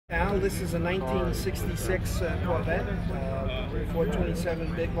Now, this is a 1966 Corvette,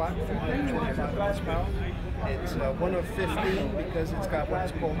 427 big block, 425 horsepower. It's one of 15 because it's got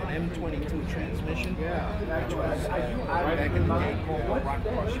what's called an M22 transmission, which was back in the day called a rock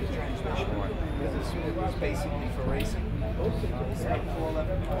crushing transmission. It was basically for racing. It's like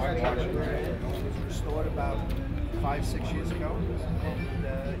 411 horsepower. It was restored about 5-6 years ago, and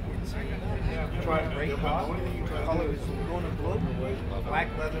it's a great car. The color is Laguna Blue, black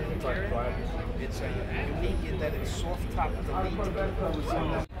leather interior. It's unique in that it's soft top delete.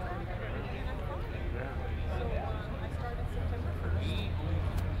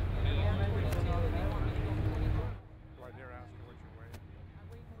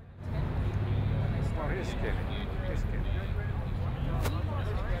 He's skinny. He's skinny.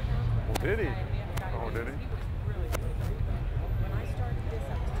 Well, did he? Oh, did he?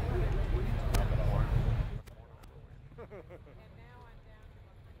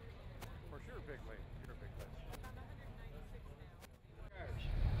 For sure, big lady. You're a big lady.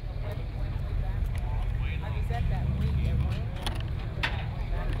 I resent that week.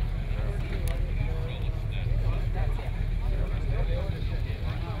 That's it.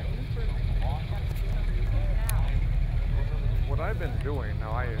 What I've been doing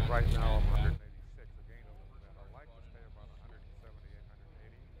now, right now I'm 186 again a little bit. I like to stay about 178,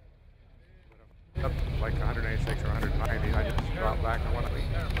 180. But I'm up to like 186 or 190. I just drop back and want to.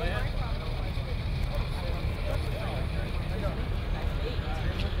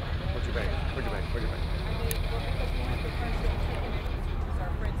 What'd you make? What'd you make? What'd you make? Our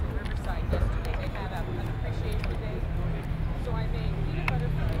friends in Riverside yesterday, they had an appreciation day. So I made peanut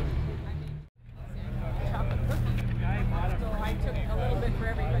butter fudge. I made chocolate cookie. So I took a little bit for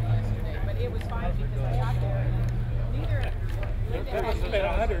everybody yesterday, but it was fine because I got there and neither. That was spent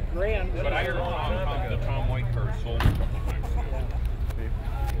 $100,000. But I heard the Tom White car sold a couple times.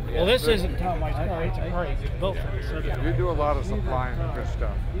 Well, this isn't Tom White's car, it's a car he's built for the city. You do a lot of supplying of good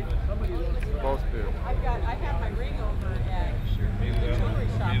stuff. Both do. I have my ring over at the jewelry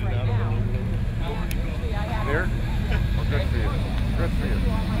shop right now. Usually I have There? Oh, good for you. Good for you.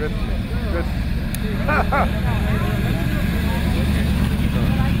 Good for you. Good for you.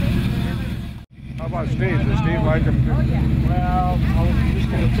 How about Steve? Does Steve like him too? Oh, yeah. Well, I was just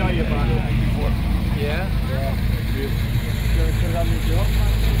going to tell you about that before. Yeah? Yeah. You going to put it on your bill?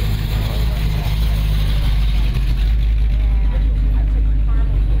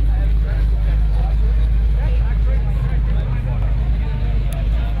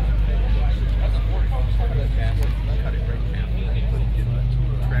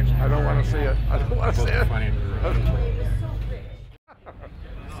 I don't want to see it. I don't want to see it.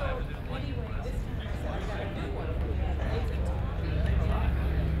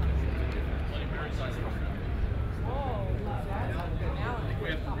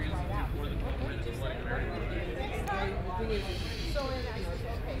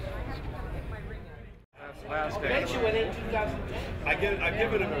 Last day. I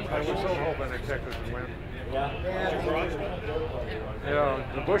give it a I was so hoping that Texas would win. bronze. Yeah,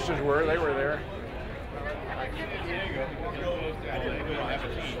 the Bushes were. They were there.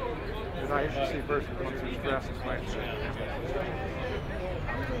 It's nice to see a person going through stress and fight.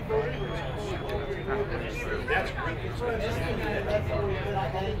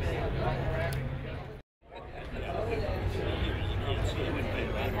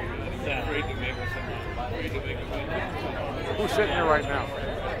 Who's sitting here right now?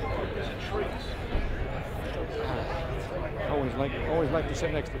 Always like to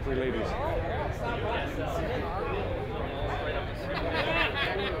sit next to three ladies.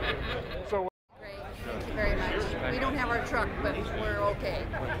 So. Great, thank you very much. We don't have our truck, but we're okay.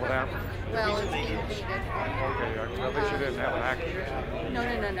 What happened? Well, it's being painted. Okay, at least you didn't have an accident.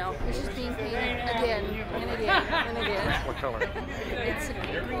 No. It's just being painted again and again and again. What color? It's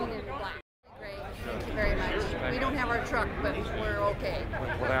green and black. Great, thank you very much. We don't have our truck, but we're okay.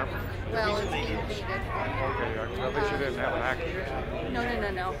 What happened? Well, it's being painted. Okay, at least you didn't have an accident.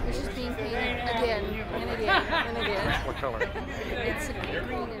 No. It's just being painted again and again and again. What color? It's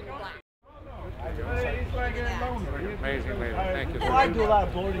green and black. Amazing. Thank you. Well, I do a lot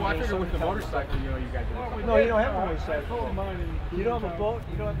of boating. Well, I figure with the motorcycle, you guys do. No, you don't have a motorcycle. You don't have a boat,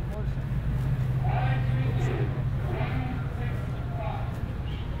 you don't have a motorcycle.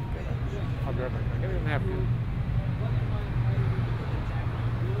 I'll grab it. I didn't have to. Can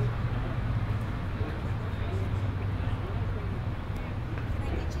I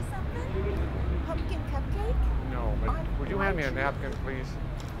get you something? Pumpkin cupcake? No, but would you hand me a napkin, please?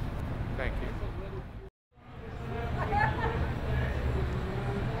 Thank you.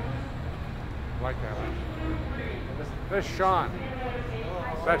 Like that. This is Sean.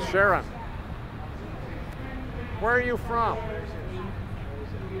 That's Sharon. Where are you from?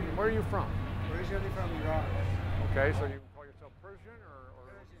 Where are you from? Originally from Iran. Okay, so you call yourself Persian or?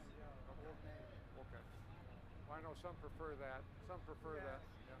 Okay. Well, I know some prefer that. Some prefer that.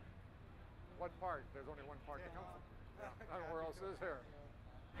 Yeah. What part? There's only one part to come from. Yeah. I don't know where else is there.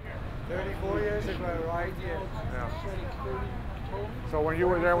 34 years ago, right here. Yeah. So when you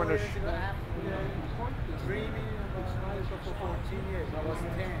were there when the Dreaming about for 14 years. I was 10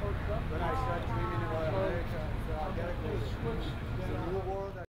 when I started dreaming about America. So I gotta go. It's a new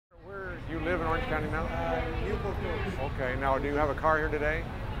world. Where you live in Orange County now? Newport News. Okay. Now, do you have a car here today?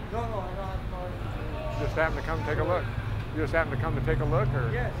 No, I don't have a car. Just happen to come take a look. You just happen to come to take a look, or?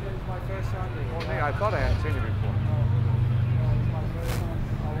 Yes, it's my first Sunday. Well, hey, I thought I hadn't seen you before. It's my first time.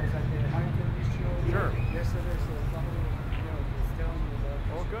 I was at the Huntington show Sure. yesterday, so somebody was telling me about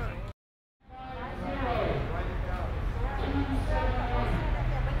it. Oh, good.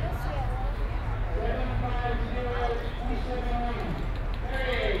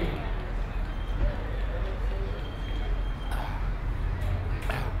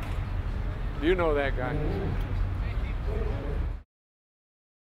 You know that guy.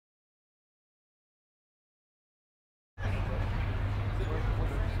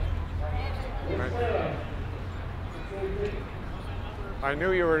 I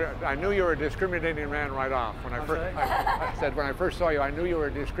knew you were a discriminating man right off when I first. I said when I first saw you, I knew you were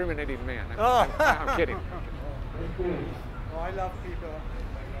a discriminating man. I'm kidding. Oh, I love people.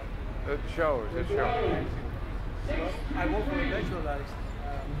 It shows. It shows. I work for electrolytes.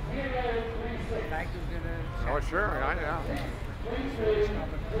 Vacuum cleaner. Oh, sure. Yeah.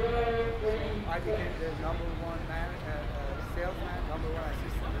 I became the #1 salesman, #1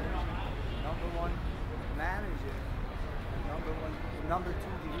 assistant manager, #1 manager, and #2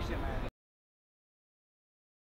 division manager.